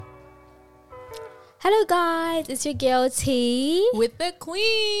Hello guys, it's your girl T. With the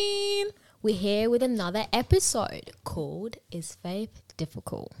Queen. We're here with another episode called Is Faith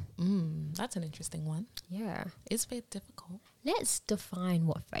Difficult? That's an interesting one. Yeah. Is faith difficult? Let's define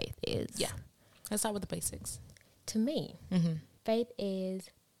what faith is. Yeah. Let's start with the basics. To me, faith is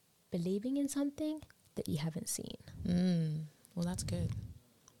believing in something that you haven't seen. Well, that's good.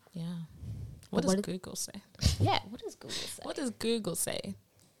 Yeah. What does Google say? Yeah, what does Google say? What does Google say?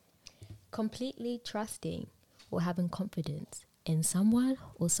 Completely trusting or having confidence in someone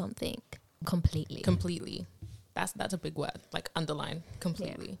or something. Completely. Completely. That's a big word. Like underline.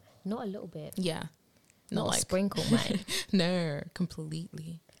 Completely. Yeah. Not a little bit. Yeah. Not like a sprinkle, man. No,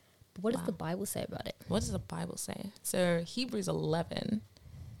 completely. But what does the Bible say about it? What does the Bible say? So Hebrews 11,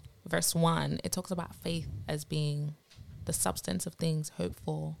 verse 1, it talks about faith as being the substance of things hoped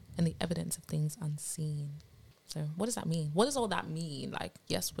for and the evidence of things unseen. So what does that mean? What does all that mean? Like,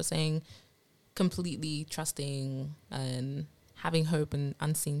 yes, we're saying completely trusting and having hope in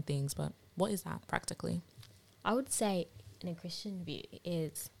unseen things, but what is that practically? I would say in a Christian view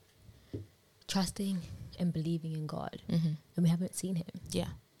is trusting and believing in God. And we haven't seen him. Yeah.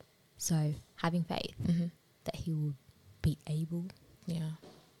 So having faith that he will be able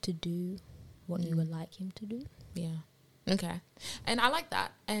to do what you would like him to do. Yeah. Okay. And I like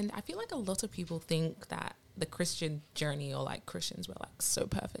that. And I feel like a lot of people think that the Christian journey or like Christians were like so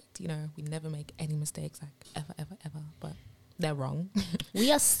perfect. You know, we never make any mistakes like ever. But they're wrong.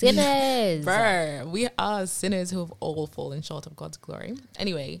 We are sinners. Bro, we are sinners who have all fallen short of God's glory.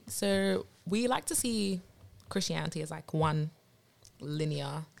 Anyway, so we like to see Christianity as like one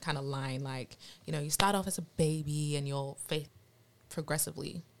linear kind of line. Like, you know, you start off as a baby and your faith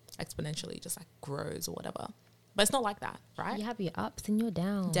progressively, exponentially just like grows or whatever. But it's not like that, right? You have your ups and your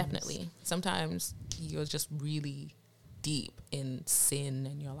downs. Definitely. Sometimes you're just really deep in sin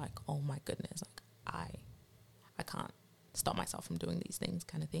and you're like, oh my goodness, like I can't stop myself from doing these things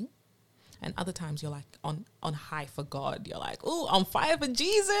kind of thing. And other times you're like on high for God. You're like, oh, on fire for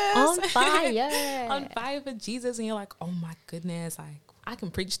Jesus. On fire. On fire for Jesus. And you're like, oh my goodness, like I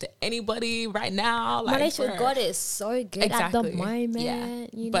can preach to anybody right now. Like, my relationship with God is so good at the moment. Yeah.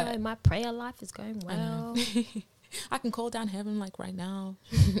 You know, my prayer life is going well. I can call down heaven like right now.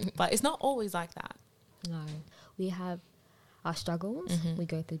 But it's not always like that. No. We have our struggles. We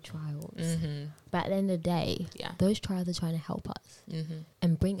go through trials. But at the end of the day, those trials are trying to help us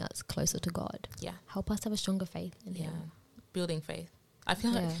and bring us closer to God. Yeah. Help us have a stronger faith in him. Building faith. I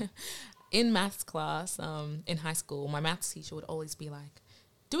feel like in maths class, in high school, my maths teacher would always be like,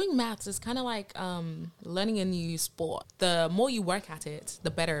 doing maths is kind of like learning a new sport. The more you work at it,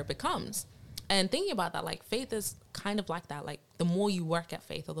 the better it becomes. And thinking about that, like faith is kind of like that. Like the more you work at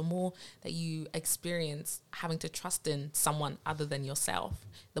faith or the more that you experience having to trust in someone other than yourself,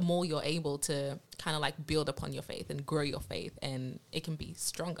 the more you're able to kind of like build upon your faith and grow your faith, and it can be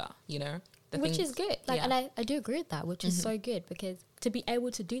stronger, you know? Which is good. Like, and I do agree with that, which is so good, because to be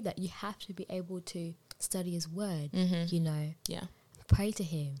able to do that, you have to be able to study his word, you know? Yeah. Pray to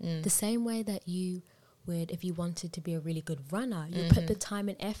him. The same way that you would, if you wanted to be a really good runner, you put the time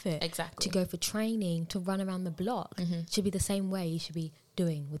and effort to go for training, to run around the block. It should be the same way you should be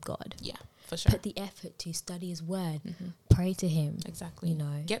doing with God. Yeah, for sure. Put the effort to study his word, pray to him. Exactly. You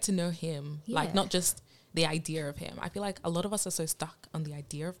know, get to know him, like not just the idea of him. I feel like a lot of us are so stuck on the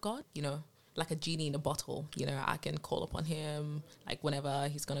idea of God, you know, like a genie in a bottle. You know, I can call upon him like whenever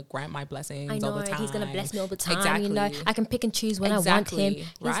he's going to grant my blessings all the time. He's going to bless me all the time. Exactly. You know, I can pick and choose when I want him.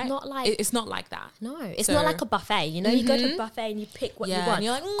 Right? It's not like that. No, it's not like a buffet. You know, you go to a buffet and you pick what you want. And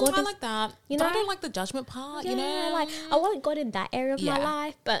you're like, God, I like that. You know, but I don't like the judgment part. Yeah, you know, like I want God in that area of my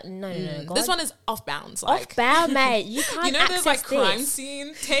life, but no, God. This one is off bounds. Like, off bound, mate. You can't. You know, there's like crime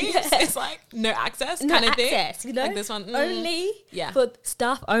scene tapes. It's like no access kind of thing. You know, like this one only for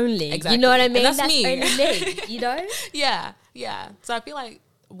stuff only. Exactly. You know what I mean? And that's me. Only me. You know? Yeah. So I feel like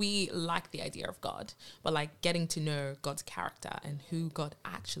we like the idea of God, but like getting to know God's character and who God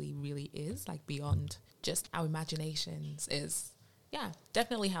actually really is, like beyond just our imaginations, is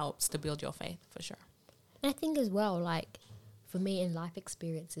definitely helps to build your faith for sure. And I think as well, like for me in life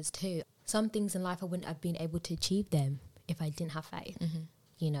experiences too, some things in life I wouldn't have been able to achieve them if I didn't have faith.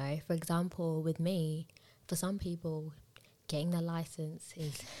 You know, for example, with me, for some people, getting their license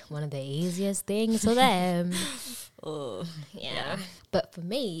is one of the easiest things for them. Yeah. But for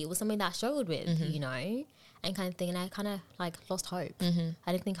me, it was something that I struggled with, you know, and kind of thing. And I kind of like lost hope.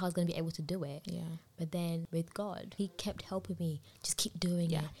 I didn't think I was going to be able to do it. Yeah. But then with God, he kept helping me. Just keep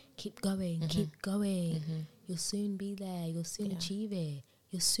doing it. Keep going. Keep going. You'll soon be there. You'll soon achieve it.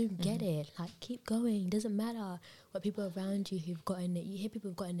 you'll soon get it. Like, keep going. Doesn't matter what people around you who've gotten it. You hear people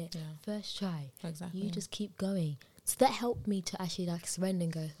who've gotten it first try. Exactly. You just keep going. So that helped me to actually like surrender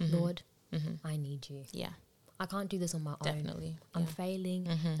and go, Lord, I need you. Yeah. I can't do this on my own. Definitely. I'm failing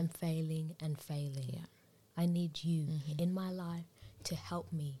and failing and failing. Yeah. I need you in my life to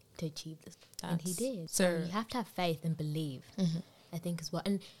help me to achieve this. And he did. So you have to have faith and believe, I think, as well.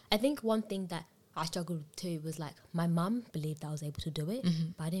 And I think one thing that I struggled too was like my mum believed I was able to do it,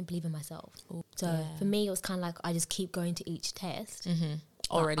 but I didn't believe in myself. Ooh, So for me, it was kind of like I just keep going to each test.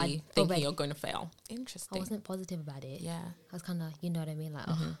 Already thinking you're going to fail. Interesting. I wasn't positive about it. Yeah. I was kind of, you know what I mean? Like,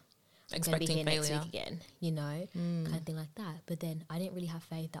 oh, Expecting I'm gonna be here failure. next week again, you know, kind of thing like that. But then I didn't really have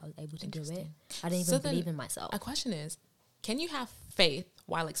faith that I was able to do it. I didn't even believe in myself. A question is, can you have faith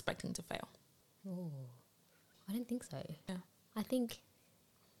while expecting to fail? Oh, I don't think so. Yeah. I think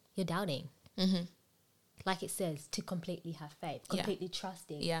you're doubting. Like it says, to completely have faith, completely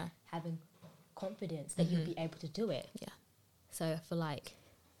trusting, having confidence that you'll be able to do it. Yeah. So I feel like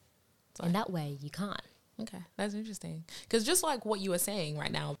in that way you can't. Okay, that's interesting. Because just like what you were saying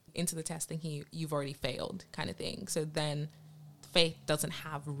right now, into the test thinking you've already failed kind of thing. So then faith doesn't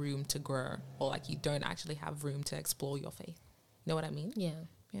have room to grow, or like you don't actually have room to explore your faith. You know what I mean? Yeah.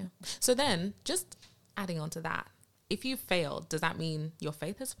 Yeah. So then just adding on to that, if you failed, does that mean your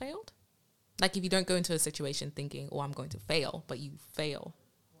faith has failed? Like if you don't go into a situation thinking, oh, I'm going to fail, but you fail,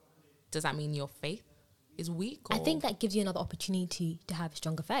 does that mean your faith is weak? Or? I think that gives you another opportunity to have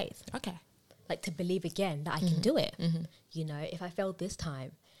stronger faith. Okay. Like to believe again that I can do it. You know, if I failed this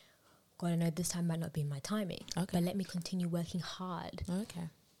time, God, I know this time might not be my timing. Okay. But let me continue working hard. Okay.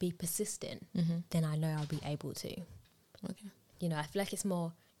 Be persistent. Then I know I'll be able to. Okay. You know, I feel like it's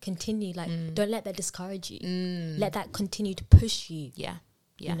more continue. Like, don't let that discourage you. Mm. Let that continue to push you. Yeah.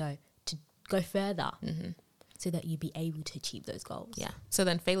 Yeah. You know, to go further so that you be able to achieve those goals. Yeah. So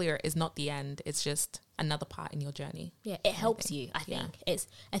then failure is not the end. It's just another part in your journey. Yeah, it helps you, I think. Yeah.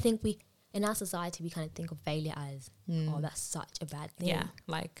 I think in our society, we kind of think of failure as, oh, that's such a bad thing. Yeah.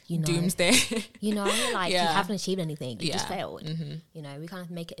 Like You know. doomsday. You know, like you haven't achieved anything. You just Yeah. failed. You know, we kind of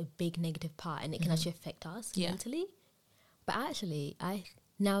make it a big negative part and it can actually affect us Yeah. mentally. But actually,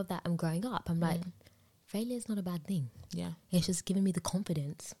 now that I'm growing up, I'm like, failure is not a bad thing. Yeah. It's just giving me the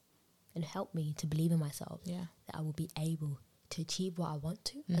confidence and help me to believe in myself Yeah. that I will be able to achieve what I want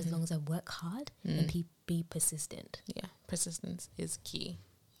to as long as I work hard and be persistent. Yeah. Persistence is key.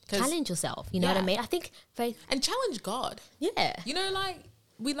 Challenge yourself. You know what I Yeah. mean? I think faith. And challenge God. Yeah. You know, like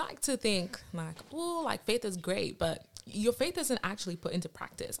we like to think like, oh, like faith is great, but your faith isn't actually put into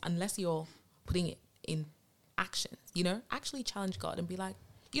practice unless you're putting it in action. You know, actually challenge God and be like,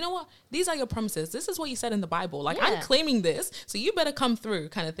 you know what? These are your promises. This is what you said in the Bible. Like, I'm claiming this, so you better come through,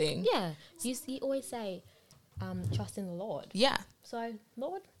 kind of thing. Yeah. You always say, trust in the Lord. Yeah, So,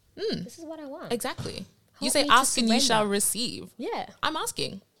 Lord, this is what I want. exactly. You Help say, me to ask and you surrender. shall receive. Yeah. I'm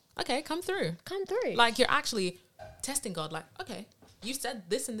asking. Okay, come through. Come through. Like, you're actually testing God. Like, okay, you said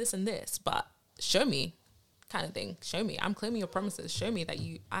this and this and this, but show me, kind of thing. Show me. I'm claiming your promises. Show me that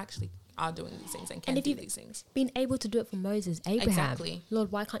you actually are doing these things and can if do you've these things. been able to do it for Moses, Abraham. Exactly.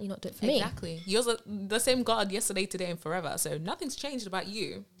 Lord, why can't you not do it for me? Exactly. You're the same God yesterday, today, and forever. So nothing's changed about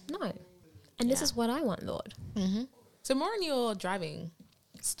you. No. And this is what I want, Lord. So more on your driving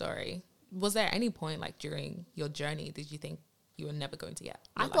story. Was there any point, like during your journey, did you think you were never going to get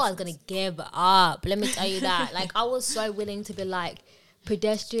I your thought I was license? going to give up. Let me tell you that. Like, I was so willing to be like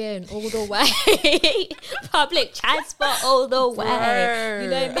pedestrian all the way, public transport all the way. You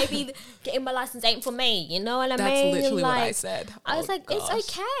know, maybe getting my license ain't for me. You know what I mean? That's literally like, what I said. I was like, gosh.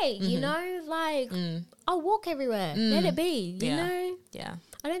 it's okay. You know, like, I'll walk everywhere. Let it be. You Yeah. know? Yeah.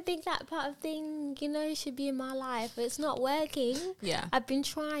 I don't think that part of thing, you know, should be in my life. It's not working. Yeah. I've been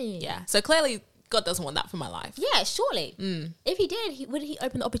trying. Yeah. So clearly God doesn't want that for my life. Yeah, surely. If he did, would he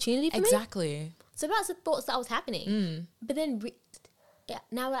open the opportunity for me? Exactly. So that's the thoughts that was happening. But then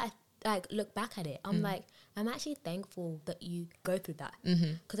now that I look back at it, I'm like, I'm actually thankful that you go through that.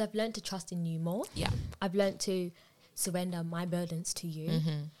 Because I've learned to trust in you more. Yeah. I've learned to surrender my burdens to you.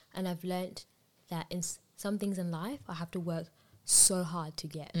 And I've learned that in some things in life, I have to work so hard to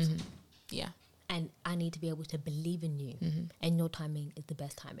get. Yeah. And I need to be able to believe in you. And your timing is the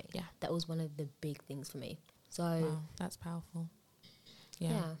best timing. Yeah. That was one of the big things for me. So, Wow. That's powerful.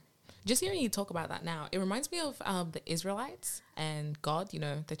 yeah. Just hearing you talk about that now, it reminds me of the Israelites and God, you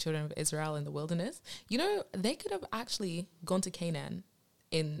know, the children of Israel in the wilderness. You know, they could have actually gone to Canaan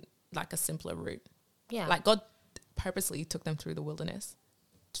in like a simpler route. Yeah. Like God purposely took them through the wilderness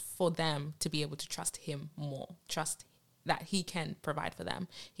for them to be able to trust him more, trust that he can provide for them.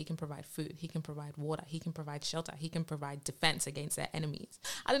 He can provide food. He can provide water. He can provide shelter. He can provide defense against their enemies.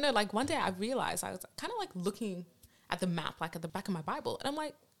 I don't know, like one day I realized I was kind of like looking at the map, like at the back of my Bible. And I'm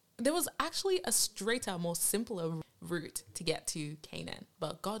like, there was actually a straighter, more simpler route to get to Canaan.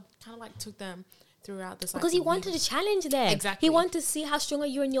 But God kind of like took them throughout this. Because he wanted to challenge them. Exactly. He wanted to see how strong are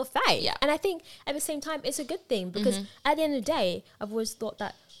you in your faith. Yeah. And I think at the same time, it's a good thing because at the end of the day, I've always thought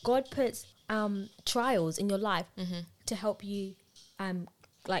that God puts trials in your life to help you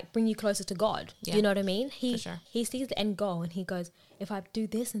like bring you closer to God. Yeah. You know what I mean? For sure. He sees the end goal and he goes, if I do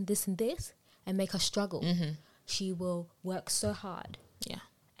this and this and this and make her struggle, she will work so hard. Yeah.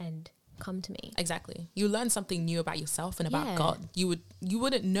 And come to me. Exactly. You learn something new about yourself and about God. You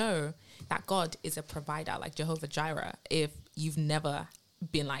wouldn't know that God is a provider like Jehovah Jireh if you've never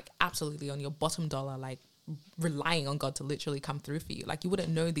been like absolutely on your bottom dollar, like relying on God to literally come through for you. Like you wouldn't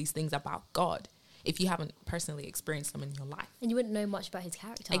know these things about God if you haven't personally experienced them in your life. And you wouldn't know much about his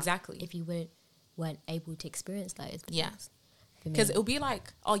character. Exactly. If you weren't able to experience those. Yeah. Because it would be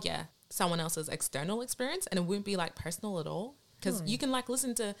like, oh yeah, someone else's external experience and it wouldn't be like personal at all. Because you can like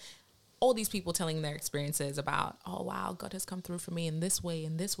listen to all these people telling their experiences about, oh wow, God has come through for me in this way,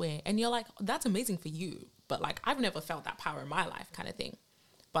 in this way. And you're like, that's amazing for you. But like, I've never felt that power in my life kind of thing.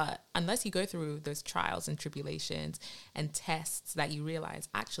 But unless you go through those trials and tribulations and tests that you realize,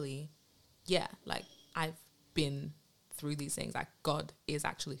 actually, yeah, like I've been through these things. Like God is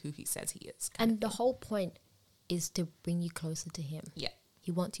actually who he says he is. And the whole point is to bring you closer to him. Yeah.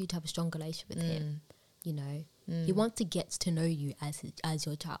 He wants you to have a strong relationship with him. You know, he wants to get to know you as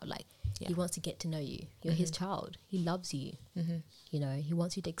your child. Like he wants to get to know you. You're his child. He loves you. You know, he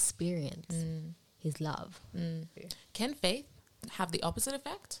wants you to experience his love. Can faith have the opposite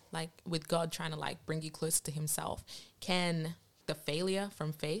effect? Like with God trying to like bring you closer to himself, can the failure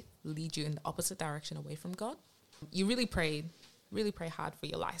from faith lead you in the opposite direction away from God? You really pray hard for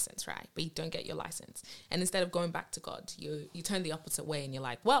your license, right? But you don't get your license. And instead of going back to God, you turn the opposite way and you're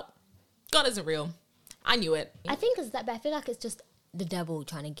like, well, God isn't real. I knew it. I think it's that, but I feel like it's just the devil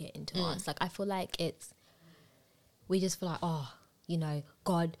trying to get into us. Like I feel like we just feel like, oh, you know,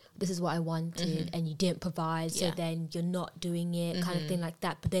 God, this is what I wanted and you didn't provide, so then you're not doing it, kind of thing like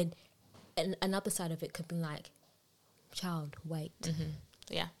that. But then another side of it could be like, child, wait.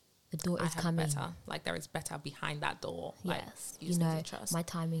 Yeah. The door is coming. Better. Like there is better behind that door. Like, Yes. you know, trust. My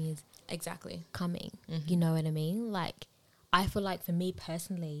timing is Exactly. coming. You know what I mean? Like I feel like for me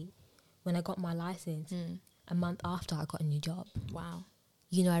personally, when I got my license, a month after I got a new job. Wow.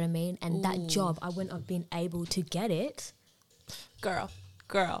 You know what I mean? And that job, I wouldn't have been able to get it. Girl.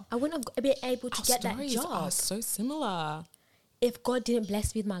 I wouldn't have been able to get that stories job are so similar. if God didn't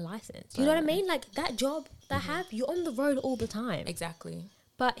bless me with my license. You know what I mean? Like that job that I have, you're on the road all the time. Exactly.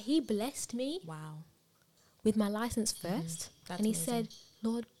 But he blessed me Wow. with my license first. That's And he amazing. said,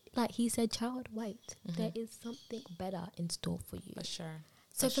 Lord, like he said, child, wait. There is something better in store for you. For sure.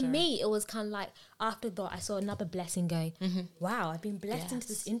 So for me, it was kind of like, after that, I saw another blessing going, wow, I've been blessed into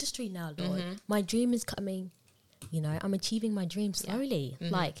this industry now, Lord. My dream is coming. You know, I'm achieving my dream slowly.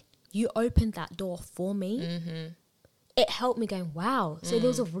 Like, you opened that door for me. It helped me going, wow. So there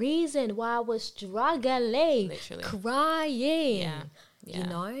was a reason why I was struggling, Literally. crying, Yeah. you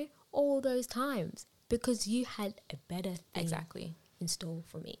know, all those times. Because you had a better thing Exactly. in store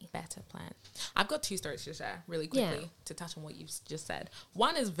for me. Better plan. I've got two stories to share really quickly to touch on what you've just said.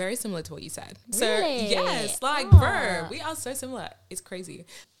 One is very similar to what you said. So Really? yes, like Ah. bro, we are so similar. It's crazy.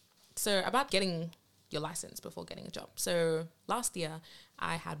 So about getting your license before getting a job. So last year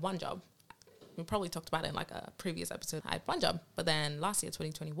I had one job. We probably talked about it in like a previous episode. I had one job, but then last year,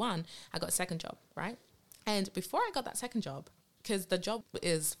 2021, I got a second job, right? And before I got that second job, because the job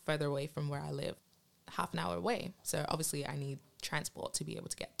is further away from where I live, half an hour away. So obviously I need transport to be able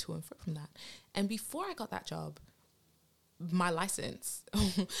to get to and from that. And before I got that job, my license,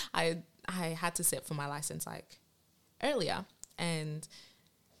 I had to sit for my license like earlier. And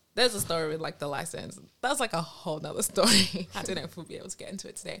there's a story with like the license. That's like a whole nother story. I don't know if we'll be able to get into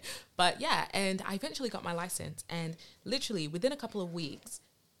it today. But yeah, and I eventually got my license. And literally within a couple of weeks,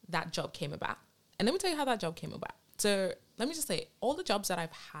 that job came about. And let me tell you how that job came about. So let me just say, all the jobs that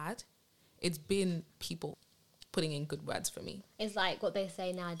I've had, it's been people putting in good words for me. It's like what they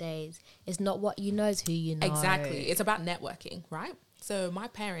say nowadays. It's not what you know, it's who you know. Exactly. It's about networking, right? So my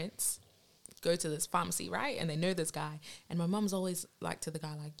parents go to this pharmacy, right? And they know this guy. And my mum's always like to the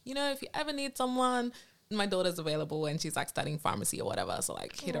guy, like, you know, if you ever need someone, my daughter's available and she's like studying pharmacy or whatever. So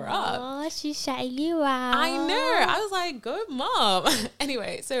like hit her up. Oh, she's shouting you out. I know. I was like, good mom.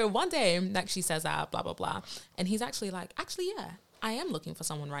 Anyway, so one day like she says that, blah, blah, blah. And he's actually like, yeah, I am looking for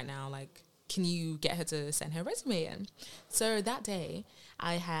someone right now. Like, can you get her to send her resume in? So that day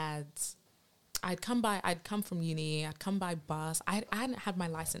I'd come from uni, I'd come by bus. I hadn't had my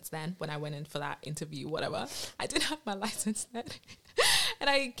license then when I went in for that interview, whatever. I didn't have my license then. And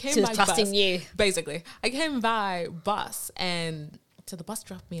I came by bus. She was trusting you. Basically. I came by bus, and so the bus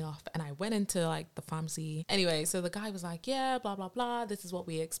dropped me off, and I went into like the pharmacy. Anyway, so the guy was like, yeah, blah, blah, blah. This is what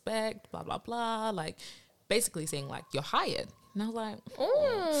we expect, blah, blah, blah. Like basically saying like, you're hired. And I was like,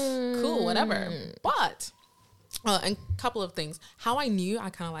 cool, whatever. But, and a couple of things. How I knew I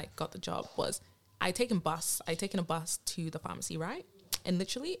kind of like got the job was I'd taken a bus to the pharmacy, right? And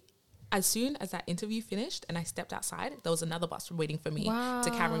literally, as soon as that interview finished and I stepped outside, there was another bus waiting for me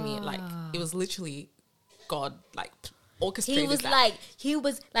to carry me. Like, it was literally God, like, orchestrated. He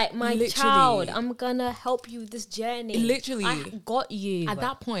was like, my child, I'm gonna help you with this journey. Literally. I got you. At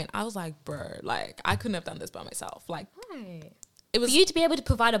that point, I was like, bro, like, I couldn't have done this by myself. Like, right. It was for you to be able to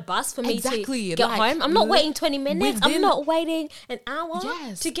provide a bus for me to get like, home. I'm not waiting 20 minutes. I'm not waiting an hour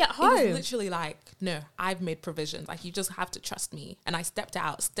to get home. It was literally like, no, I've made provisions. Like, you just have to trust me. And I stepped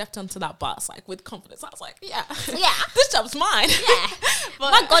onto that bus, like, with confidence. I was like, yeah, this job's mine. Yeah,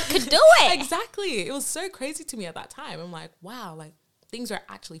 but my God could do it. Exactly. It was so crazy to me at that time. I'm like, wow, like, things are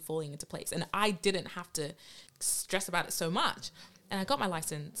actually falling into place. And I didn't have to stress about it so much. And I got my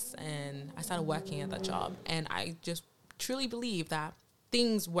license and I started working at that job. And I just truly believe that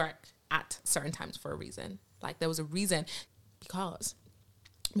things work at certain times for a reason. Like, there was a reason, because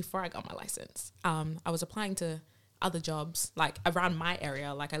before I got my license, I was applying to other jobs like around my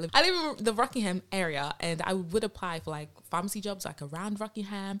area. Like, I live in the Rockingham area, and I would apply for like pharmacy jobs like around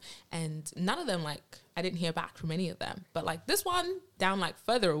Rockingham, and none of them, like, I didn't hear back from any of them. But like this one down like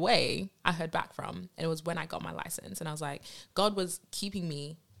further away, I heard back from, and it was when I got my license. And I was like, God was keeping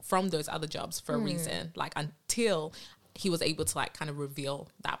me from those other jobs for a reason, like, until he was able to like kind of reveal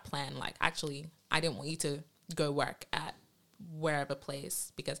that plan. Like, actually, I didn't want you to go work at wherever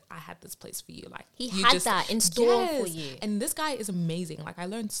place because I had this place for you. Like, he had that in store for you. And this guy is amazing. Like, I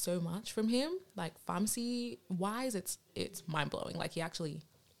learned so much from him. Like, pharmacy wise, it's mind blowing. Like, he actually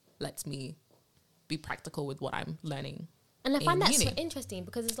lets me be practical with what I'm learning. And I find that so interesting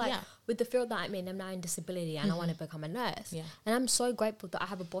because it's like with the field that I'm in, I'm now in disability and I want to become a nurse. Yeah. And I'm so grateful that I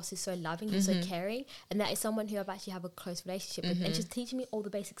have a boss who's so loving, who's so caring, and that is someone who I've actually have a close relationship with. And she's teaching me all the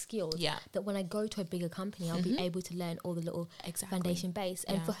basic skills that when I go to a bigger company, I'll be able to learn all the little foundation base.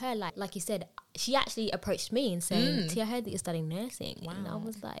 And for her, like you said, she actually approached me and saying, Tia, I heard that you're studying nursing. Wow. And I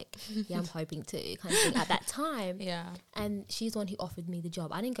was like, yeah, I'm hoping to, kind of thing at that time. Yeah. And she's the one who offered me the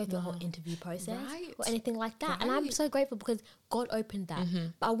job. I didn't go through a whole interview process or anything like that. And I'm so grateful because God opened that.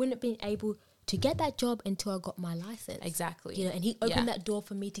 But I wouldn't have been able to get that job until I got my license. Exactly. You know, and he opened that door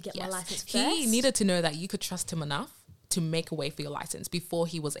for me to get my license first. He needed to know that you could trust him enough to make a way for your license before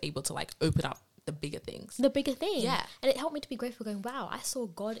he was able to like open up the bigger things. The bigger thing. Yeah. And it helped me to be grateful, going, wow, I saw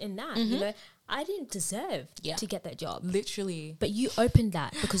God in that. You know, I didn't deserve to get that job. Literally. But you opened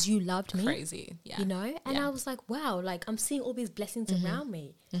that because you loved me. Crazy. Yeah. You know? And I was like, wow, like I'm seeing all these blessings around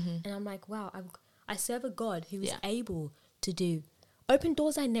me. And I'm like, wow, I serve a God who is able to do open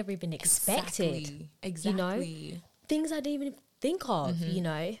doors I never even expected. Exactly. You know? Things I didn't even think of, you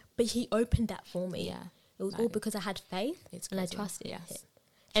know? But he opened that for me. Yeah. It was all because I had faith and I trusted him.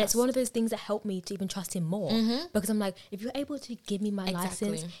 And it's one of those things that helped me to even trust him more. Because I'm like, if you're able to give me my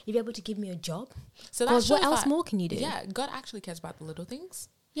license, if you're able to give me a job, so God, what else more can you do? Yeah, God actually cares about the little things.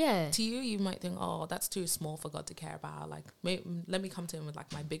 Yeah. To you, you might think, oh, that's too small for God to care about. Like, let me come to him with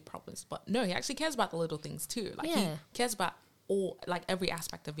like my big problems. But no, he actually cares about the little things too. Like, he cares about all, like, every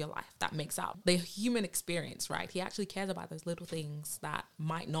aspect of your life that makes up the human experience, right? He actually cares about those little things that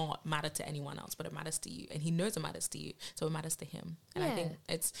might not matter to anyone else, but it matters to you, and he knows it matters to you, so it matters to him. And I think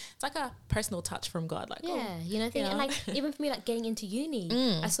it's like a personal touch from God. Like, and like even for me, like getting into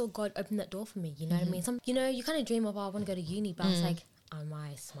uni, I saw God open that door for me. You know what I mean? You kind of dream of, oh, I want to go to uni, but I was like, am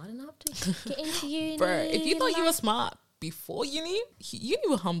I smart enough to get into uni? Bro, if you thought you were smart before uni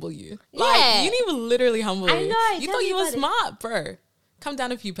will humble you. Like, uni will literally humble you. I know. You thought you were smart, bro. Come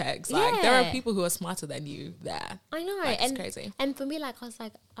down a few pegs. Like, there are people who are smarter than you there. I know. Like, it's crazy. And for me, like, I was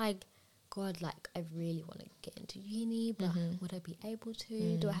like, God, like, I really want to get into uni, but would I be able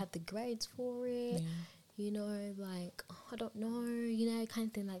to? Do I have the grades for it? You know, like, I don't know, you know, kind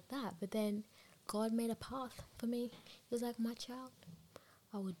of thing like that. But then God made a path for me. He was like, my child,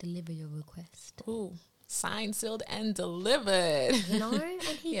 I will deliver your request. Ooh. Signed, sealed, and delivered. You know? And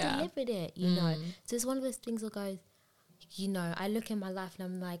he delivered it, you know? So it's one of those things that goes, you know, I look in my life and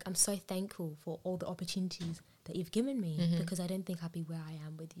I'm like, I'm so thankful for all the opportunities that you've given me because I don't think I'd be where I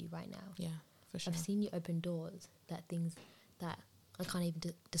am with you right now. Yeah, for sure. I've seen you open doors, that things that I can't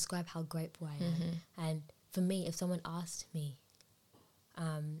even describe how grateful I am. And for me, if someone asked me,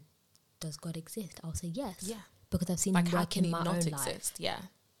 does God exist? I'll say yes. Yeah. Because I've seen Like, him how work can in he my not own life. exist? Yeah.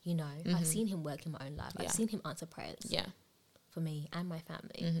 You know, I've seen him work in my own life. Yeah. I've seen him answer prayers Yeah. for me and my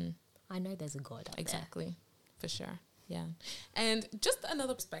family. I know there's a God out there. Exactly. For sure. Yeah. And just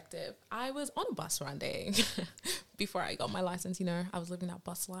another perspective, I was on a bus one day before I got my license. You know, I was living that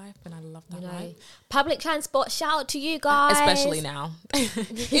bus life and I love that You know, life. public transport, shout out to you guys. Especially now.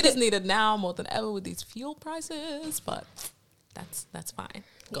 It is needed now more than ever with these fuel prices, but that's fine.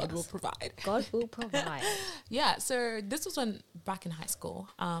 God will provide. God will provide. Yeah, so this was back in high school,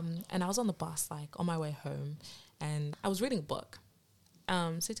 and I was on the bus, like, on my way home, and I was reading a book,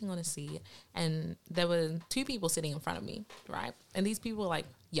 sitting on a seat, and there were two people sitting in front of me, right? And these people were, like,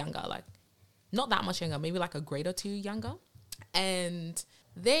 younger, like, not that much younger, maybe, like, a grade or two younger, and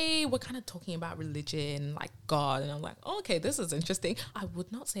they were kind of talking about religion, like God, and I'm like, oh, okay, this is interesting. I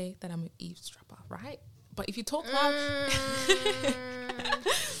would not say that I'm an eavesdropper, right? But if you talk loud...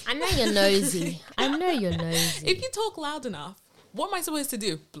 I know you're nosy. I know you're nosy. If you talk loud enough, what am I supposed to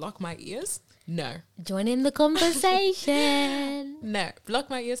do? Block my ears? No. Join in the conversation. No. Block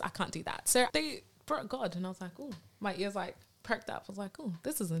my ears? I can't do that. So they brought God and I was like, oh, my ears like perked up. I was like, oh,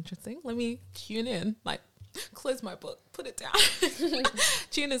 this is interesting. Let me tune in. Like, close my book, put it down.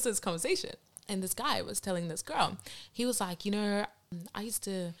 Tune into this conversation. And this guy was telling this girl, he was like, you know, I used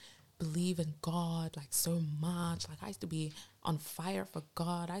to believe in God like so much. Like I used to be on fire for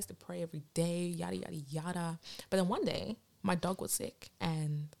God. I used to pray every day, yada, yada, yada. But then one day my dog was sick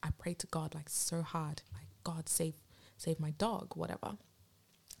and I prayed to God like so hard, like God save my dog, whatever.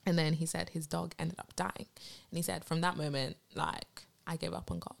 And then he said his dog ended up dying. And he said from that moment, like I gave up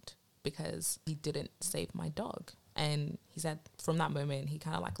on God because he didn't save my dog. And he said from that moment, he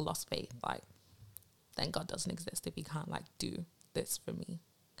kind of like lost faith. Like, then God doesn't exist if he can't like do this for me,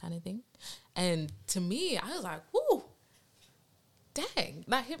 kind of thing. And to me, I was like, whoo, dang,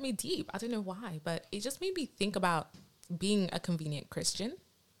 that hit me deep. I don't know why, but it just made me think about being a convenient Christian.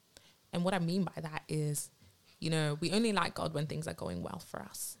 And what I mean by that is, you know, we only like God when things are going well for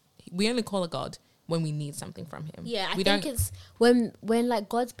us. We only call a God when we need something from him. Yeah, I think it's when like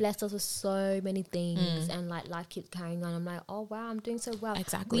God's blessed us with so many things and like life keeps carrying on. I'm like, oh wow, I'm doing so well.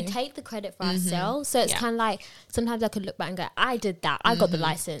 Exactly. We take the credit for ourselves. So it's kind of like sometimes I could look back and go, I did that. I got the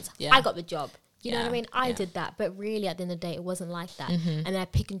license. Yeah. I got the job. You know what I mean? I did that. But really at the end of the day, it wasn't like that. And then I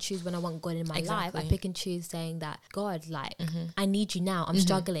pick and choose when I want God in my life. I pick and choose saying that, God, like, I need you now. I'm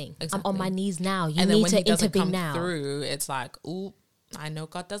struggling. I'm on my knees now. You need to intervene now. Through, it's like, ooh, I know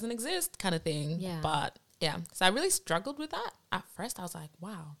God doesn't exist kind of thing. Yeah. But yeah, so I really struggled with that. At first, I was like,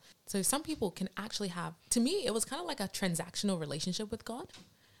 wow. So some people can actually have, to me, it was kind of like a transactional relationship with God.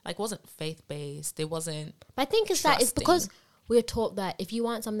 Like, it wasn't faith-based. It wasn't But I think it's that it's because we're taught that if you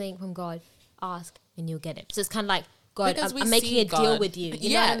want something from God, ask and you'll get it. So it's kind of like, God, I'm making a deal with you.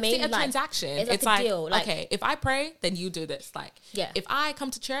 You know what I mean? See, a transaction. It's like a deal. Like, okay, if I pray, then you do this. Like, if I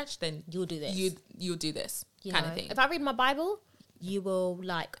come to church, then you'll do this. You'll do this you kind know? of thing. If I read my Bible, you will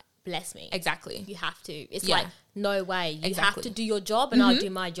like bless me. Exactly. You have to. It's like, no way. You have Exactly. to do your job and I'll do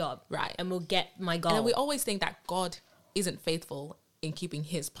my job. Right. And we'll get my goal. And then we always think that God isn't faithful in keeping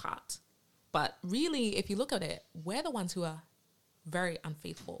his part. But really, if you look at it, we're the ones who are very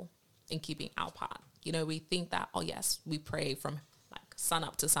unfaithful in keeping our part. You know, we think that, oh yes, we pray from like sun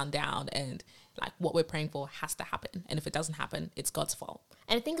up to sundown and like what we're praying for has to happen. And if it doesn't happen, it's God's fault.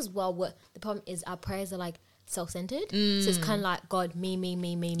 And I think as well, what the problem is, our prayers are like self-centered. So it's kind of like, God, me.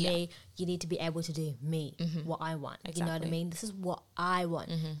 You need to be able to do me, what I want. Exactly. You know what I mean? This is what I want.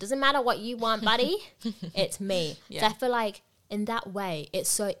 Doesn't matter what you want, buddy. It's me. Yeah. So I feel like in that way, it's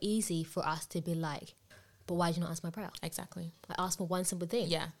so easy for us to be like, but why did you not answer my prayer? Exactly. I asked for one simple thing.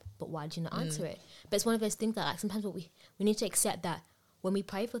 Yeah. But why did you not answer it? But it's one of those things that like sometimes what we need to accept that when we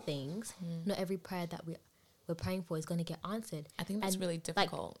pray for things, not every prayer that we're praying for is going to get answered. I think that's really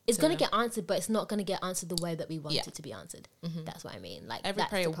difficult. Like, it's going to get answered, but it's not going to get answered the way that we want it to be answered. Mm-hmm. That's what I mean. Like every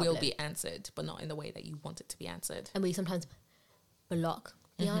prayer will be answered, but not in the way that you want it to be answered. And we sometimes block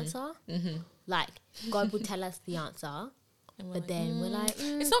the answer. Like God will tell us the answer. But then we're like,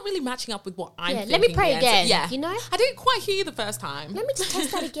 it's not really matching up with what I'm thinking. Let me pray again. Yeah. You know? I didn't quite hear you the first time. Let me just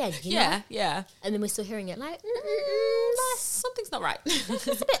test that again. You know? Yeah. And then we're still hearing it like, something's not right. it's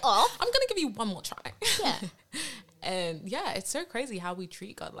a bit off. I'm going to give you one more try. Yeah. And yeah, it's so crazy how we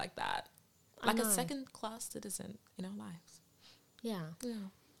treat God like that. Like a second-class citizen in our lives. Yeah. Yeah.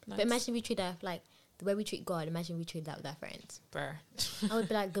 Nice. But imagine we treat our, like, the way we treat God, imagine we treat that with our friends. Bruh. I would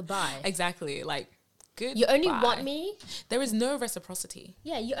be like, goodbye. Exactly. Like, goodbye. You only want me. There is no reciprocity.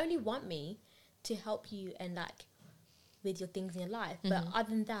 Yeah, you only want me to help you and like with your things in your life. But other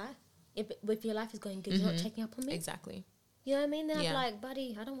than that, if your life is going good, you're not checking up on me. Exactly. You know what I mean? Then I'm like,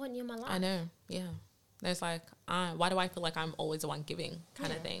 buddy, I don't want you in my life. I know. Yeah. There's like, why do I feel like I'm always the one giving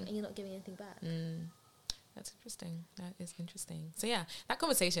kind of thing? And you're not giving anything back. That's interesting. That is interesting. So yeah, that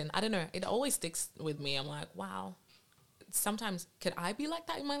conversation, I don't know, it always sticks with me. I'm like, wow, sometimes could I be like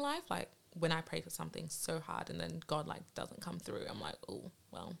that in my life? Like when I pray for something so hard and then God like doesn't come through, I'm like, oh,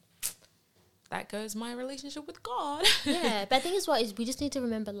 well, that goes my relationship with God. Yeah, but I think we just need to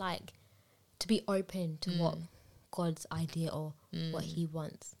remember like to be open to what God's idea or what he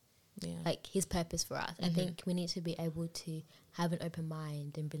wants. Yeah. Like his purpose for us. I think we need to be able to have an open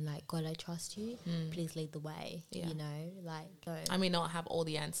mind and be like, God, I trust you. Please lead the way. Yeah. You know, like go. I may not have all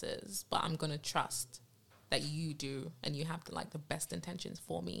the answers, but I'm gonna trust that you do and you have the best intentions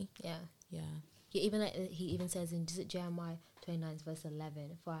for me. Yeah. Yeah. He even says in Jeremiah 29 verse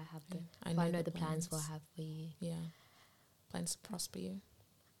 11, for I know the plans for I have for you. Yeah. Plans to prosper you.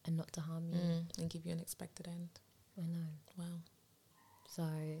 And not to harm you. And give you an expected end. I know. Wow. So,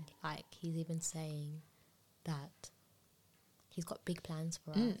 like, he's even saying that he's got big plans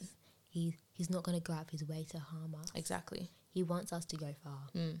for us. He's not going to go out of his way to harm us. Exactly. He wants us to go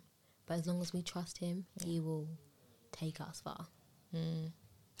far. But as long as we trust him, he will take us far.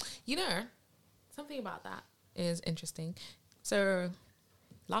 You know, something about that is interesting. So,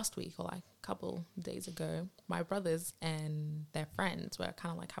 last week or like a couple days ago, my brothers and their friends were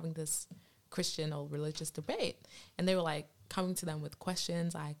kind of like having this Christian or religious debate. And they were like, coming to them with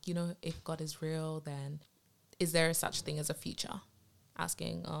questions like, you know, if God is real, then is there such thing as a future?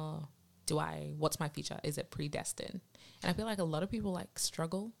 Asking, what's my future? Is it predestined? And I feel like a lot of people like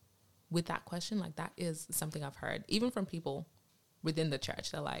struggle with that question. Like that is something I've heard, even from people within the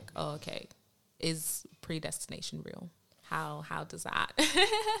church. They're like, oh, okay, is predestination real? How does that?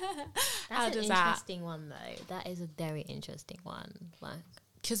 That's an interesting one though. That is a very interesting one. Like,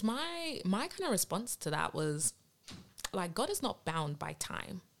 because my kind of response to that was, like, God is not bound by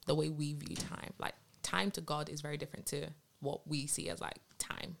time the way we view time. Like, time to God is very different to what we see as, like,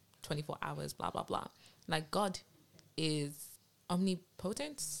 time, 24 hours, blah, blah, blah. Like, God is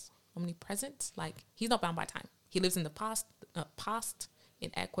omnipotent, omnipresent. Like, he's not bound by time. He lives in the past,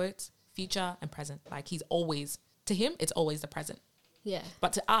 in air quotes, future, and present. Like, he's always, to him, it's always the present. Yeah.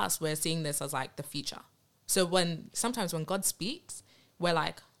 But to us, we're seeing this as, like, the future. So sometimes when God speaks, we're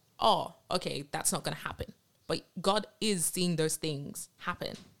like, oh, okay, that's not going to happen. But God is seeing those things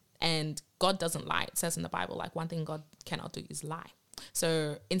happen. And God doesn't lie. It says in the Bible, like, one thing God cannot do is lie.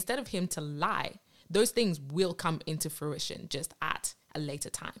 So instead of him to lie, those things will come into fruition just at a later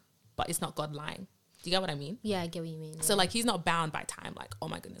time. But it's not God lying. Do you get what I mean? Yeah, I get what you mean. Yeah. So, like, he's not bound by time. Like, oh,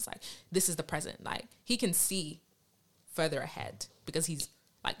 my goodness, like, this is the present. Like, he can see further ahead because he's,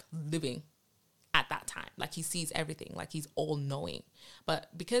 like, living at that time. Like, he sees everything. Like, he's all-knowing.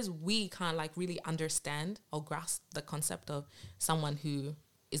 But because we can't, like, really understand or grasp the concept of someone who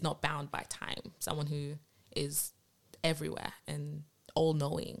is not bound by time, someone who is everywhere and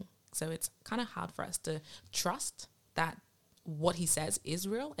all-knowing. So it's kind of hard for us to trust that what he says is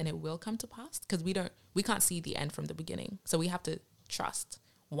real and it will come to pass because we can't see the end from the beginning. So we have to trust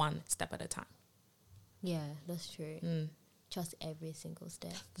one step at a time. Yeah, that's true. Trust every single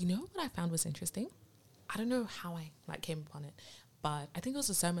step. You know what I found was interesting? I don't know how I came upon it, but I think it was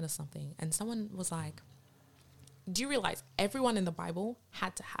a sermon or something. And someone was like, do you realize everyone in the Bible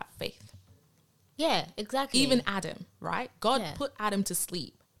had to have faith? Yeah, exactly. Even Adam, right? God put Adam to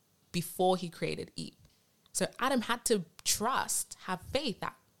sleep before he created Eve. So Adam had to have faith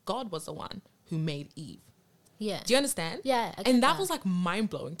that God was the one who made Eve. Yeah. Do you understand? Yeah. And that was like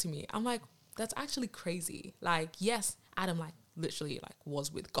mind-blowing to me. I'm like, that's actually crazy. Like, yes, Adam like literally like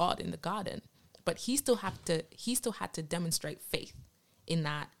was with God in the garden, but he still had to demonstrate faith in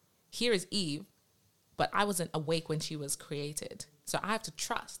that here is Eve, but I wasn't awake when she was created. So I have to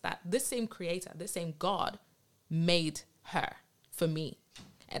trust that this same creator, this same God made her for me.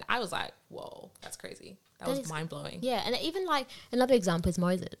 And I was like, whoa, that's crazy. That was mind-blowing. Yeah, and even like another example is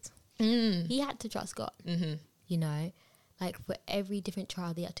Moses. He had to trust God, you know, like for every different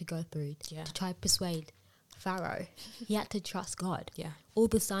trial they had to go through to try to persuade Pharaoh. He had to trust God. Yeah. All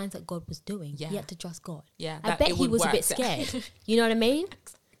the signs that God was doing, he had to trust God. Yeah. I bet he was a bit scared. You know what I mean?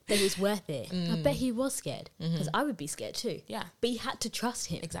 That it was worth it. I bet he was scared because I would be scared too. Yeah. But he had to trust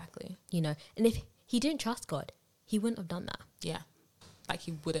him. Exactly. You know, and if he didn't trust God, he wouldn't have done that. Yeah. Like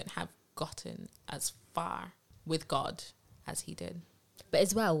he wouldn't have gotten as far with God as he did. But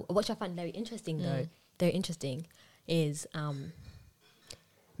as well, what I find very interesting is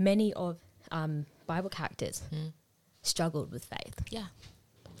many of Bible characters struggled with faith. Yeah.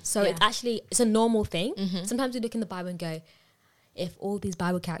 So it's a normal thing. Sometimes we look in the Bible and go, if all these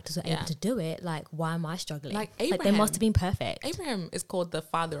Bible characters were able to do it, like, why am I struggling? Like Abraham. they must have been perfect. Abraham is called the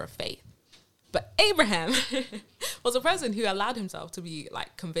father of faith. But Abraham was a person who allowed himself to be,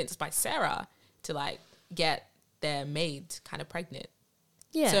 like, convinced by Sarah to, like, get their maid kind of pregnant.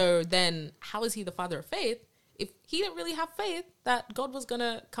 Yeah. So then how is he the father of faith if he didn't really have faith that God was going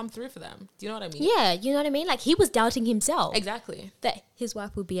to come through for them? Do you know what I mean? Yeah, you know what I mean? Like, he was doubting himself. Exactly. That his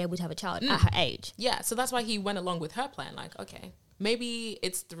wife would be able to have a child at her age. Yeah, so that's why he went along with her plan. Like, okay, maybe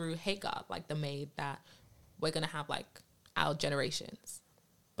it's through Hagar, like the maid, that we're going to have, like, our generations.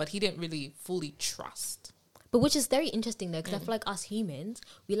 But he didn't really fully trust. But which is very interesting, though, because I feel like us humans,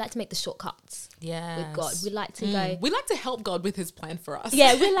 we like to make the shortcuts with God. We like to go... We like to help God with his plan for us.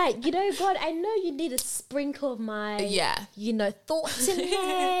 Yeah, we're like, you know, God, I know you need a sprinkle of my, you know, thoughts in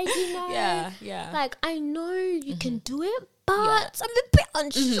there, you know. Yeah. Like, I know you can do it, but I'm a bit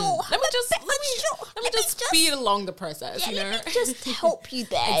unsure. Let me just speed along the process, you know. Let me just help you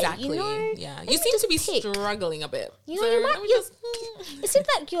there, exactly. you know. Yeah, you seem to be struggling a bit. You know, you might it seems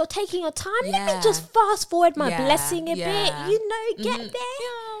like you're taking your time. Let me just fast forward my blessing a bit, you know, get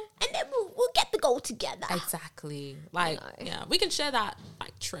there, and then we'll get the goal together. Exactly. Like, we can share that,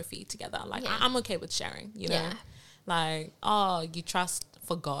 like, trophy together. Like, I'm okay with sharing, you know. Like, you trust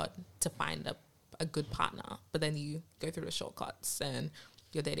for God to find a good partner, but then you go through the shortcuts and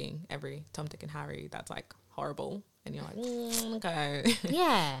you're dating every Tom, Dick and Harry that's, like, horrible, and you're like, okay,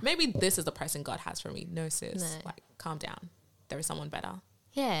 maybe this is the person God has for me. No, sis, like, calm down, there is someone better.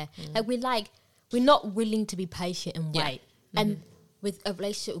 Like, we're not willing to be patient and wait. And with a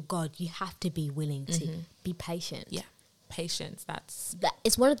relationship with God, you have to be willing to be patient. Patience,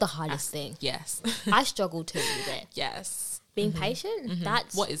 it's one of the hardest things. Yes. I struggle too with it. Yes. Being patient,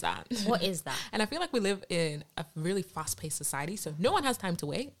 that's... What is that? What is that? And I feel like we live in a really fast-paced society, so no one has time to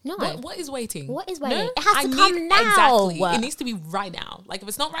wait. No. What is waiting? What is waiting? No? It has to come now. Exactly. It needs to be right now. Like, if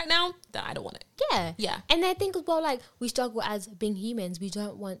it's not right now, then I don't want it. Yeah. And I think as well, like, we struggle as being humans. We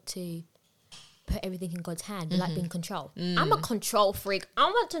don't want to put everything in God's hand. We like being in control. I'm a control freak. I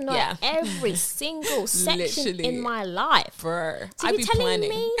want to know every single section in my life. Bro, So I'd be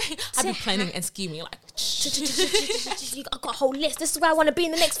planning. I'd be planning and scheming, like, I've got a whole list. This is where I want to be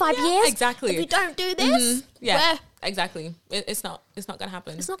in the next 5 years. Exactly. If we don't do this, exactly. It's not gonna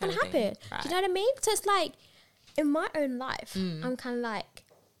happen. It's not gonna happen. Right. Do you know what I mean? So it's like, in my own life, I'm kind of like,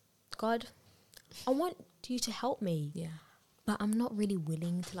 God, I want you to help me. Yeah. But I'm not really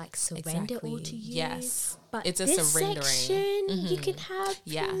willing to, like, surrender all to you. Yes. But it's a this surrendering. Section, you can have,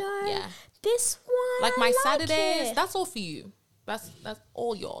 you know, this one. Like, my like Saturdays, that's all for you. That's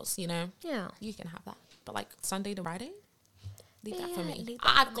all yours, you know? Yeah. You can have that. But, like, Sunday to Friday, leave that for me.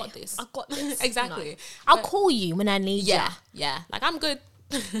 I've got this. I've got this. Exactly. No. I'll call you when I need you. Yeah. Like, I'm good.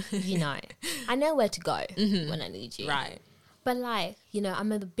 You know. I know where to go when I need you. Right. But, like, you know, I'm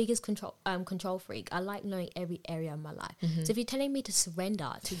the biggest control freak. I like knowing every area of my life. So if you're telling me to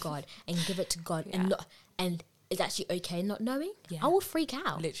surrender to God and give it to God and it's actually okay not knowing, I will freak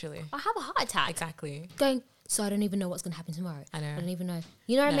out. Literally. I'll have a heart attack. Exactly. Going, so I don't even know what's going to happen tomorrow. I know. I don't even know.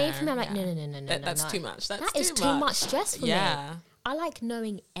 You know what I mean? For me, I'm like, no. That's too much. That is too much stress for me. I like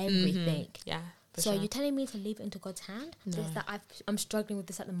knowing everything. Yeah. So you're telling me to leave it into God's hand? No. Just that I'm struggling with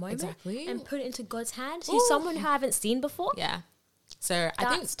this at the moment. Exactly. And put it into God's hand to someone who I haven't seen before? Yeah. So I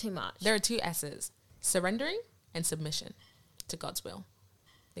think that's too much. There are two S's: surrendering and submission to God's will.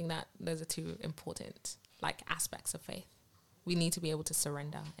 I think that those are two important, like, aspects of faith. We need to be able to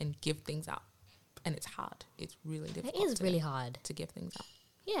surrender and give things up. And it's hard. It's really difficult. It is really hard to give things up.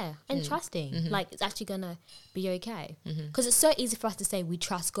 Yeah, and trusting. Like, it's actually going to be okay. Because it's so easy for us to say we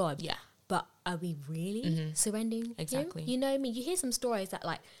trust God. Yeah. But are we really surrendering? Exactly. You know me. You hear some stories that,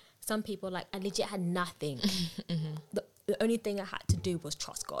 like, some people, like, I legit had nothing. The only thing I had to do was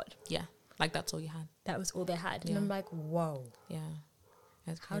trust God. Yeah. Like, that's all you had. That was all they had. And I'm like, whoa. Yeah.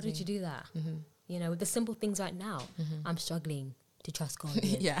 That's crazy. How did you do that? You know, with the simple things right now, I'm struggling to trust God.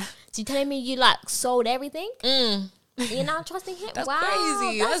 Yeah. So you're telling me you, like, sold everything? You're not trusting him? That's wow,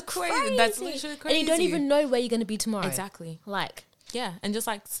 crazy. That's crazy. That's literally crazy. And you don't even know where you're going to be tomorrow. Exactly. Like. Yeah. And just,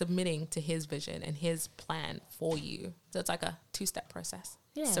 like, submitting to his vision and his plan for you. So it's like a 2-step process.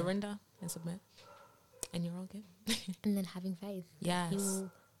 Yeah. Surrender and submit. And you're all good. And then having faith. Yes. He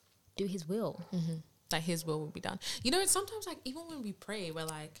will do his will. That his will be done. You know, sometimes, like, even when we pray, we're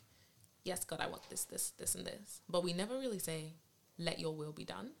like, yes, God, I want this, and this. But we never really say, let your will be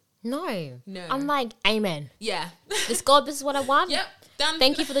done. No. No. I'm like, amen. Yeah. This God, this is what I want. Yep. Done.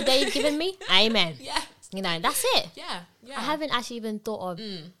 Thank you for the day you've given me. Amen. Yeah. You know, that's it. Yeah. I haven't actually even thought of,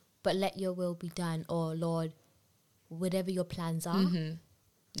 but let your will be done. Or, Lord, whatever your plans are,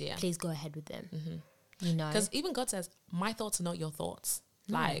 Yeah. please go ahead with them. You know, Because even God says, my thoughts are not your thoughts.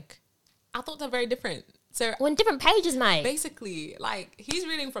 Like, our thoughts are very different. So on different pages, mate. basically, like, he's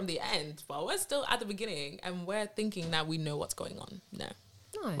reading from the end, but we're still at the beginning and we're thinking that we know what's going on. No,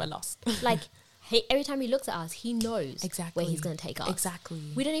 we're lost. Like, every time he looks at us, he knows Exactly. where he's going to take us. Exactly.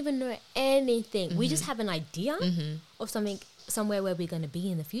 We don't even know anything. We just have an idea of somewhere where we're going to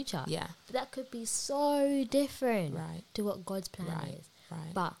be in the future. Yeah. But that could be so different Right. to what God's plan is.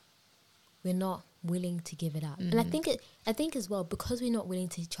 Right. But we're not willing to give it up. And I think as well, because we're not willing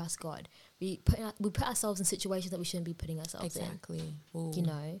to trust God, we put ourselves in situations that we shouldn't be putting ourselves in. Exactly. Ooh. You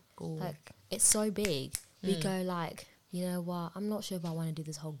know, Ooh. like, it's so big. We go like, you know what, I'm not sure if I want to do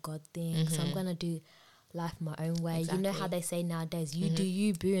this whole God thing, so I'm going to do life my own way. Exactly. You know how they say nowadays, you do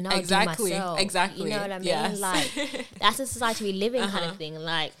you, boo, and I'll Exactly. do myself. Exactly. You know what I mean? Yes. Like, that's the society we live in kind of thing.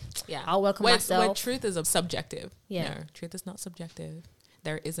 Like, Yeah. I'll work on where myself. truth is subjective. Yeah. No, truth is not subjective.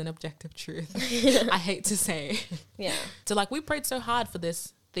 There is an objective truth. I hate to say. Yeah. So like, we prayed so hard for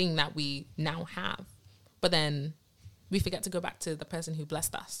this thing that we now have, but then we forget to go back to the person who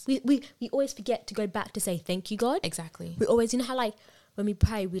blessed us. We always forget to go back to say thank you, God. Exactly. We always, you know how like when we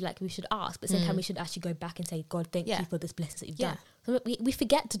pray, we should ask, but same time we should actually go back and say, God, thank you for this blessings that you've done. So we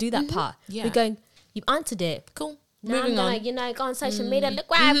forget to do that part. Yeah. We're going, you've answered it. Cool. Now Moving I'm gonna, on. you know, go on social media. Look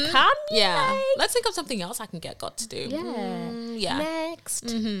where I've come. Yeah. Like. Let's think of something else I can get God to do. Yeah. Yeah. Next.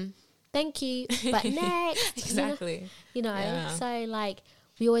 Thank you. But next. Exactly. You know, Yeah. so like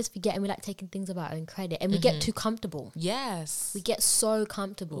we always forget and we like taking things of our own credit and we get too comfortable. Yes. We get so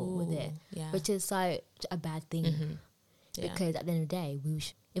comfortable with it, yeah. which is such a bad thing. Yeah. Because at the end of the day,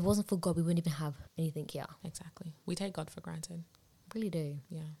 if it wasn't for God, we wouldn't even have anything here. Exactly. We take God for granted. Really do.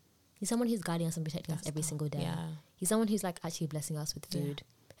 Yeah. He's someone who's guiding us and protecting us every single day. Yeah. He's someone who's like actually blessing us with food,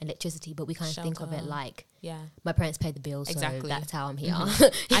 electricity, but we kind of think of it Shelter. like Yeah. my parents paid the bills, Exactly. so that's how I'm here.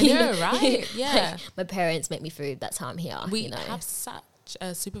 I know, right? Yeah. Like, my parents make me food, that's how I'm here. We you know? have such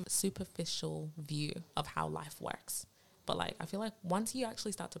a superficial view of how life works. But like, I feel like once you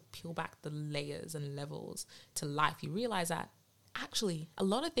actually start to peel back the layers and levels to life, you realize that actually a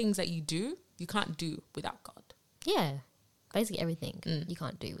lot of things that you do, you can't do without God. Yeah. Basically everything you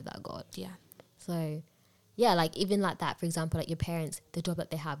can't do without God. Yeah. So, yeah, like even like that, for example, like your parents, the job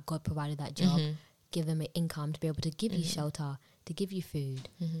that they have, God provided that job, give them an income to be able to give you shelter, to give you food,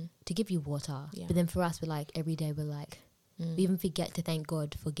 to give you water. Yeah. But then for us, we're like, every day we're like, we even forget to thank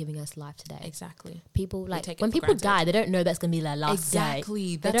God for giving us life today. Exactly. People like, take it when for people granted. die, they don't know that's going to be their last day.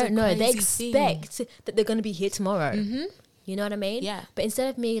 Exactly. They That's don't a know. They crazy thing. expect that they're going to be here tomorrow. You know what I mean? Yeah. But instead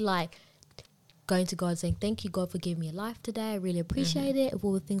of me like going to God saying, thank you, God, for giving me a life today. I really appreciate it. Of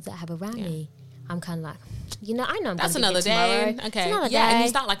all the things that I have around me. I'm kind of like, you know, I know I'm That's going to another be here day. tomorrow. Okay. It's another Yeah. day. And you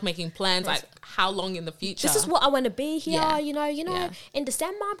start like making plans, like how long in the future. This is what I want to be here. Yeah. You know, Yeah. in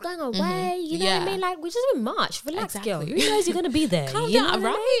December I'm going away. You know what Yeah. I mean? Like, we're just in March. Relax, girl. Exactly. Who knows you're going to be there? Calm you know down.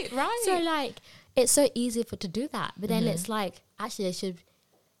 what I mean? Right. So like, it's so easy to do that. But then it's like, actually I should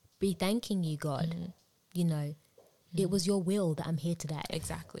be thanking you, God. You know, it was your will that I'm here today.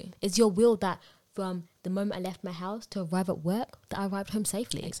 Exactly. It's your will that from the moment I left my house to arrive at work, that I arrived home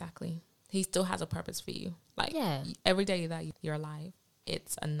safely. Exactly. He still has a purpose for you. Like Yeah. every day that you're alive,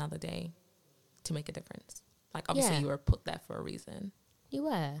 it's another day to make a difference. Like obviously Yeah. you were put there for a reason. You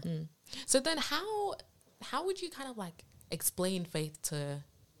were. So then how would you kind of like explain faith to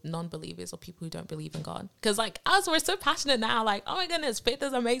non-believers or people who don't believe in God? Because like us, we're so passionate now, like, oh my goodness, faith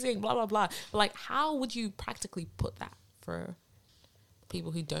is amazing, blah, blah, blah. But like, how would you practically put that for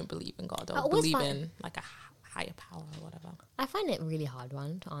people who don't believe in God or believe in like a higher power or whatever? I find it a really hard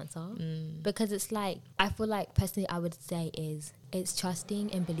one to answer because it's like, I feel like personally I would say it's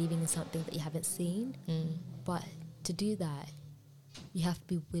trusting and believing in something that you haven't seen. But to do that, you have to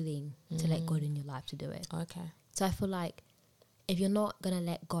be willing to let God in your life to do it. Okay. So I feel like if you're not going to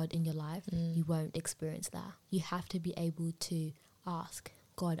let God in your life, you won't experience that. You have to be able to ask,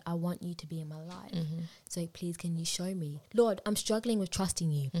 God, I want you to be in my life. So please, can you show me? Lord, I'm struggling with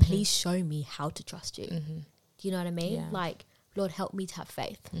trusting you. Please show me how to trust you. You know what I mean? Yeah. Like, Lord, help me to have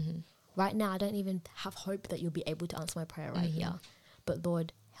faith. Right now, I don't even have hope that you'll be able to answer my prayer right here. But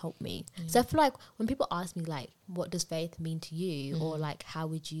Lord, help me. So I feel like when people ask me, like, what does faith mean to you? Or like, how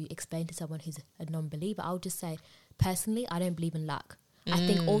would you explain to someone who's a non-believer? I'll just say, personally, I don't believe in luck. I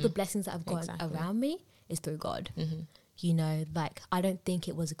think all the blessings that I've got around me is through God. You know, like, I don't think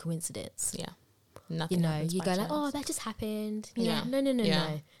it was a coincidence. Yeah. Nothing. You know, happens you by go like, chance. oh, that just happened. You Yeah. know, no.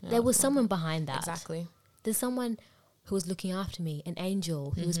 Yeah. There was someone behind that. Exactly. There's someone who was looking after me, an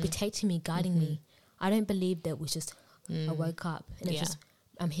angel who was protecting me, guiding me. I don't believe that it was just I woke up and it's just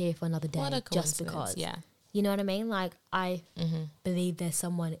I'm here for another day What a just coincidence. because. Yeah. You know what I mean? Like, I believe there's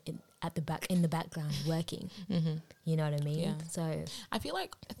someone in the background working. You know what I mean? Yeah. So I feel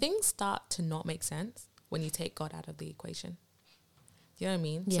like things start to not make sense when you take God out of the equation. You know what I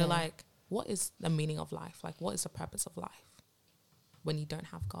mean? Yeah. So like, what is the meaning of life? Like, what is the purpose of life when you don't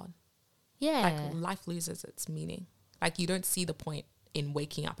have God? yeah, Like, life loses its meaning. Like, you don't see the point in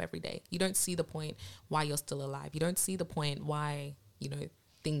waking up every day. You don't see the point why you're still alive. You don't see the point why, you know,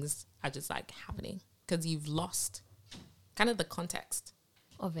 things are just like happening, because you've lost kind of the context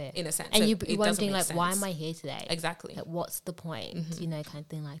of it, in a sense. and So you're it doesn't wondering make like, why sense. am I here today? Exactly. Like, what's the point? You know, kind of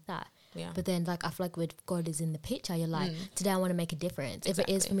thing like that. Yeah. But then, like, I feel like when God is in the picture, you're like, today I want to make a difference. If it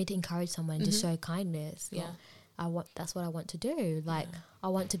is Exactly. for me to encourage someone and just show kindness, Yeah. that's what I want to do. Like, I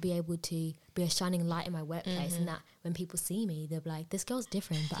want to be able to be a shining light in my workplace, and that when people see me, they're like, this girl's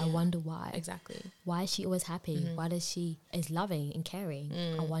different, but I wonder why. Exactly. Why is she always happy? Why does she is loving and caring?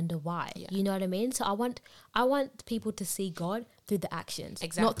 I wonder why. Yeah. You know what I mean? So I want people to see God through the actions,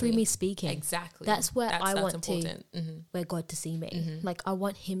 not through Exactly. me speaking. Exactly. That's where I want important. where God to see me. Like, I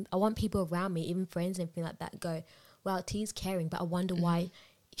want people around me, even friends and everything like that, go, wow, T's caring, but I wonder why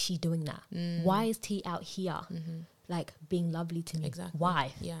she's doing that. Why is T out here, like, being lovely to me? Exactly.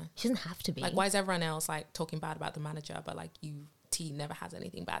 Why? Yeah. She doesn't have to be. Like, why is everyone else like talking bad about the manager, but like T never has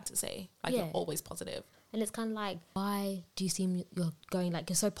anything bad to say? Like, Yeah. you're always positive. And it's kind of like, why do you seem you're going like,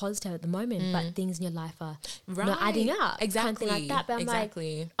 you're so positive at the moment, but things in your life are not adding up? Exactly. Kind of thing like that. But I'm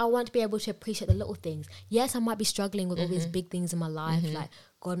exactly. like, I want to be able to appreciate the little things. Yes, I might be struggling with all these big things in my life. Like,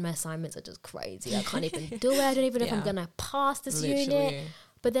 God, my assignments are just crazy. I can't even do it. I don't even know if I'm Yeah. going to pass this unit. Literally.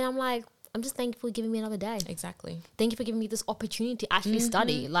 But then I'm like, I'm just thankful for giving me another day. Exactly. Thank you for giving me this opportunity to actually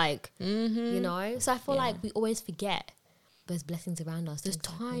study. Like, you know? So I feel Yeah. like we always forget those blessings around us. Those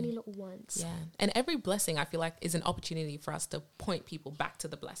tiny little ones. Yeah. And every blessing, I feel like, is an opportunity for us to point people back to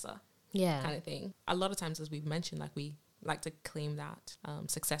the blesser. Yeah. Kind of thing. A lot of times, as we've mentioned, like, we like to claim that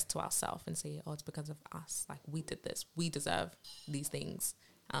success to ourselves and say, oh, it's because of us. Like, we did this. We deserve these things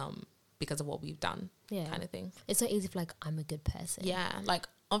because of what we've done. Yeah. Kind of thing. It's so easy for like, I'm a good person. Yeah. Like,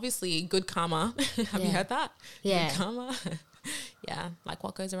 obviously, good karma. Have you heard that? Yeah. Good karma. Yeah. Like,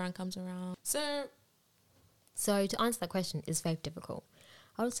 what goes around comes around. So to answer that question, is faith difficult?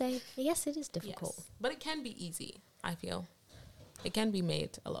 I would say, yes, it is difficult. Yes. But it can be easy, I feel. It can be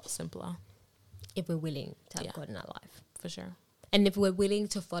made a lot simpler. If we're willing to have God in our life. For sure. And if we're willing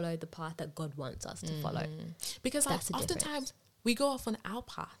to follow the path that God wants us to follow. Because like, That's the difference. oftentimes we go off on our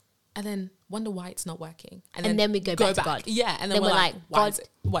path and then wonder why it's not working. And then we go back to God. Yeah. And then we're like, why is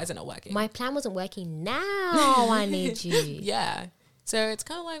it not working? My plan wasn't working. Now I need you. Yeah. So it's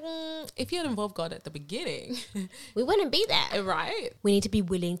kind of like, if you had involved God at the beginning, We wouldn't be there. right? We need to be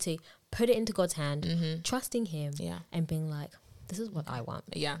willing to put it into God's hand, trusting Him, Yeah. and being like, this is what I want.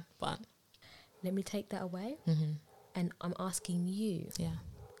 Yeah. But Let me take that away. And I'm asking you yeah.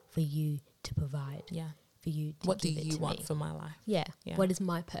 for you to provide. Yeah. For you to What do give it you to want me. for my life? Yeah. Yeah. What is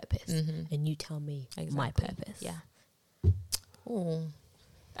my purpose? And you tell me my Exactly. purpose. Yeah. Oh,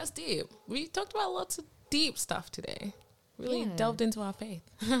 that's deep. We talked about lots of deep stuff today. Really Yeah. delved into our faith.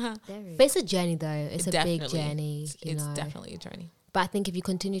 But it's a journey though. It's a big Definitely. journey. It's know. definitely a journey. But I think if you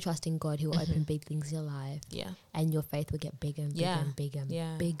continue trusting God, He will open big things in your life. Yeah, And your faith will get bigger and bigger Yeah. and bigger and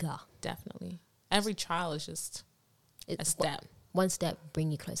Yeah. bigger. definitely. Every trial is just a step. One step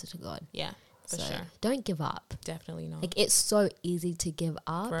bring you closer to God. Yeah, for so sure. don't give up. Definitely not. Like, it's so easy to give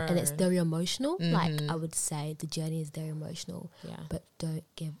up and it's Bro. very emotional. Like, I would say the journey is very emotional. Yeah. But don't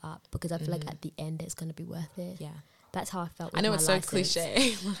give up, because I feel like at the end it's going to be worth it. Yeah. That's how I felt with I know my it's so license.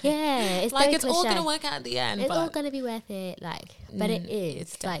 cliche. Yeah, it's Like, very it's all cliche. going to work out at the end. It's but all going to be worth it. Like, but it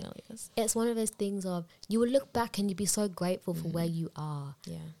is. It Like, definitely is. it's one of those things of, you will look back and you'll be so grateful for where you are.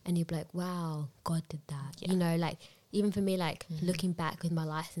 Yeah. And you'll be like, wow, God did that. Yeah. You know, like, even for me, like, looking back with my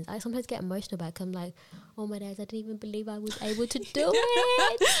license, I sometimes get emotional about it 'cause I'm like, oh my days, I didn't even believe I was able to do it. You know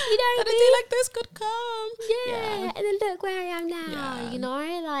what That I a mean? day like this could come. Yeah. And then look where I am now. Yeah. You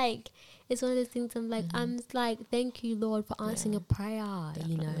know, like, it's one of those things I'm like, I'm just like, thank you, Lord, for answering a prayer.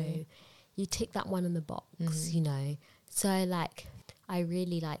 You know, Definitely. you tick that one in the box, you know. So, like, I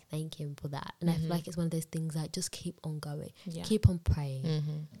really, like, thank Him for that. And I feel like it's one of those things that just keep on going. Yeah. Keep on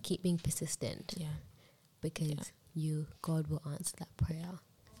praying. Keep being persistent. Yeah. Because God will answer that prayer.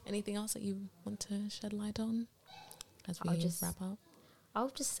 Anything else that you want to shed light on as we I'll just- wrap up? I'll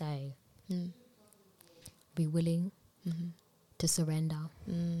just say, be willing to surrender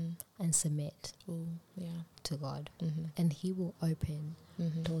and submit Ooh, yeah. to God. And He will open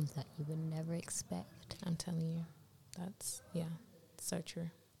doors that you would never expect. I'm telling you, that's so true.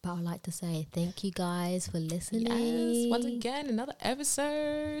 But I'd like to say thank you guys for listening. Yes, once again, another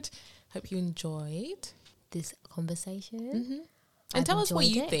episode. Hope you enjoyed. this conversation. And tell us what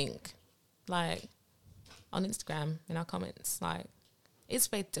you it. think, like on Instagram in our comments. Like, is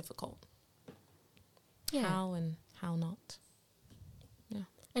faith difficult? Yeah. How and how not? Yeah.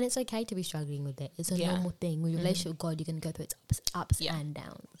 And it's okay to be struggling with it. It's a Yeah. normal thing. With your relationship with God, you're going to go through its ups Yeah. and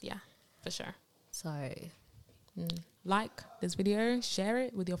downs. Yeah, for sure. So, Like this video, share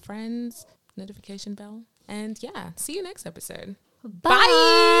it with your friends, notification bell. And yeah, see you next episode.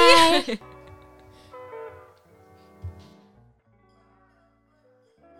 bye.